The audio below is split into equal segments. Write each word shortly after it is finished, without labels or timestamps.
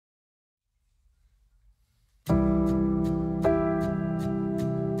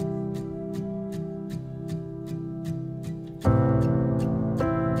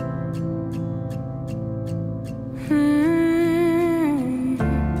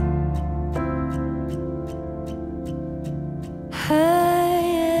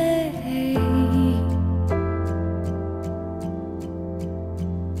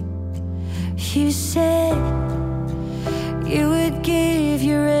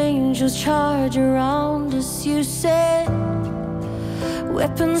angels charge around us. You said,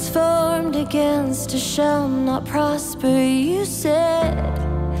 weapons formed against us shall not prosper. You said,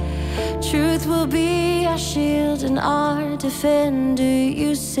 truth will be our shield and our defender.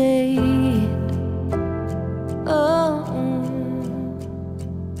 You said, oh,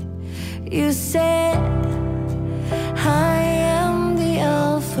 you said, I am the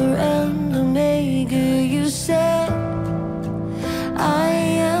Alpha and Omega. You said, I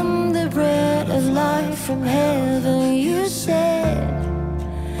am the bread of life from heaven. You said,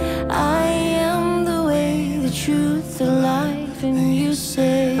 I am the way, the truth, the life. And you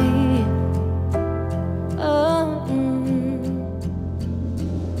say, oh,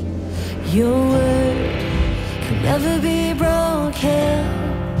 your word can never be broken,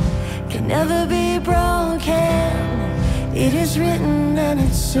 can never be broken. It is written and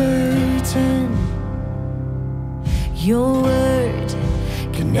it's certain. Your word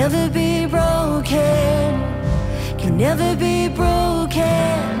can never be broken, can never be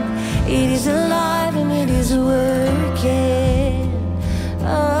broken. It is alive and it is working.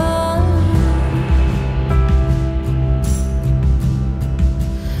 Oh.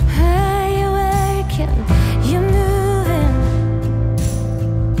 Hey, you're working, you're moving.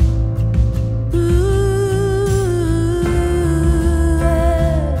 Ooh,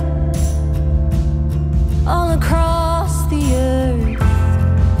 all across the earth,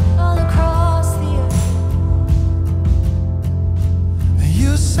 all across the earth.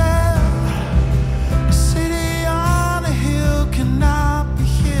 You said a city on a hill cannot be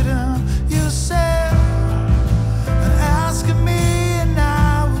hidden. You said, ask of me and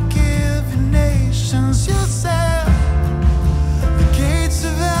I will give you nations. You said, the gates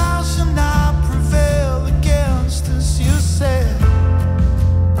of hell shall not prevail against us. You said,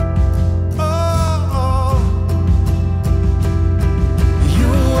 oh,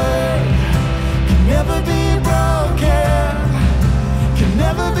 your word can never be broken, can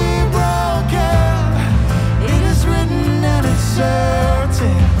never be broken. It is written and it's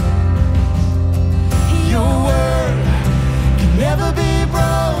certain. Your word can never be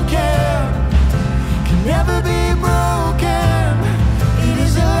broken, can never be broken. It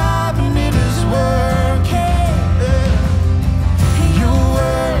is alive and it is working. Your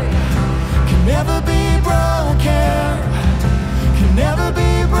word can never be broken, can never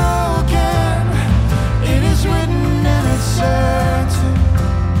be broken. It is written and it's certain.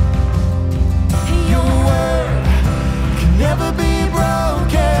 Your word can never be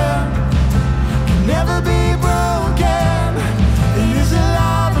broken, can never be broken. It is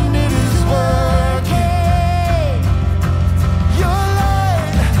alive and it is working. Your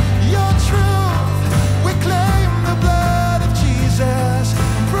light, your truth, we claim the blood of Jesus,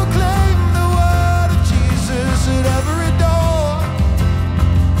 proclaim the word of Jesus at every door.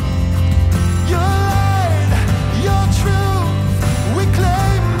 Your light, your truth, we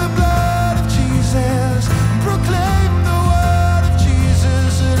claim the blood of Jesus, proclaim the word of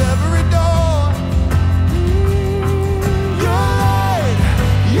Jesus at every door. Your light,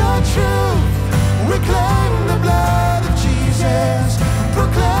 your truth, we claim the blood of Jesus,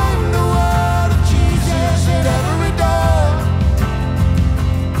 proclaim the word of Jesus at every door.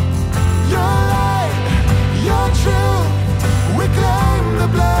 Your light, your truth, we claim the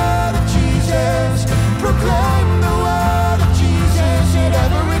blood of Jesus, proclaim the word of Jesus at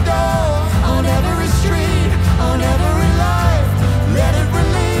every door, on every street, on every life, let it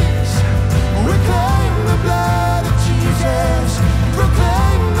release. We claim the blood of Jesus,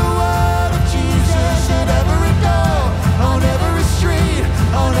 proclaim the word of Jesus at every door, on every street,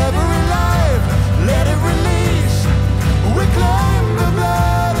 on every life, let it release. We claim the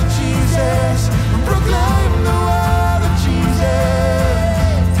blood of Jesus, proclaim the word of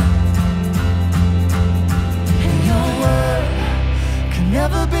Jesus. And your word can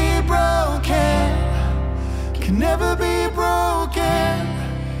never be broken, can never be broken.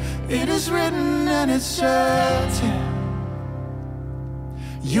 It is written and it's certain.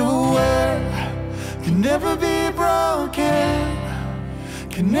 Your word can never be broken,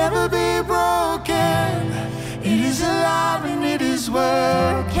 can never be broken. It is alive and it is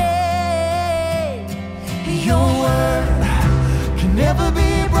working. Your word can never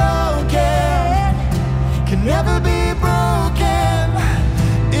be broken, can never be broken.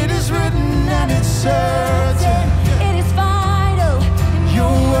 It is written and it's certain. It is final.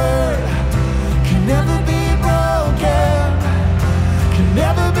 Your word can never be broken, can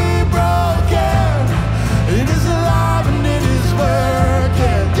never be broken. It is alive and it is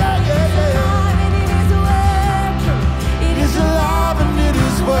working. Yeah, yeah, yeah. And it is working. It is alive and it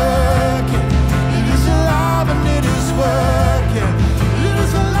is working. It is alive and it is working.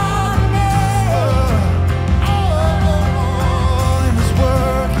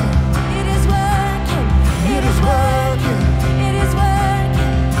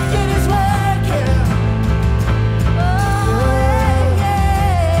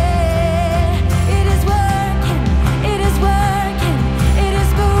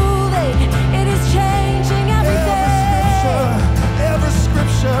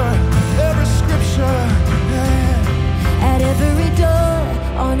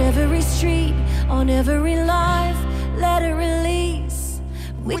 every street, on every life, let it release.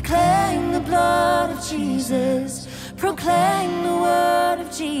 We claim the blood of Jesus, proclaim the word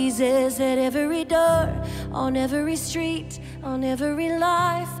of Jesus at every door, on every street, on every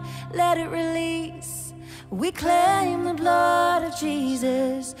life, let it release. We claim the blood of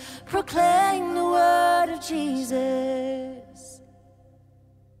Jesus, proclaim the word of Jesus.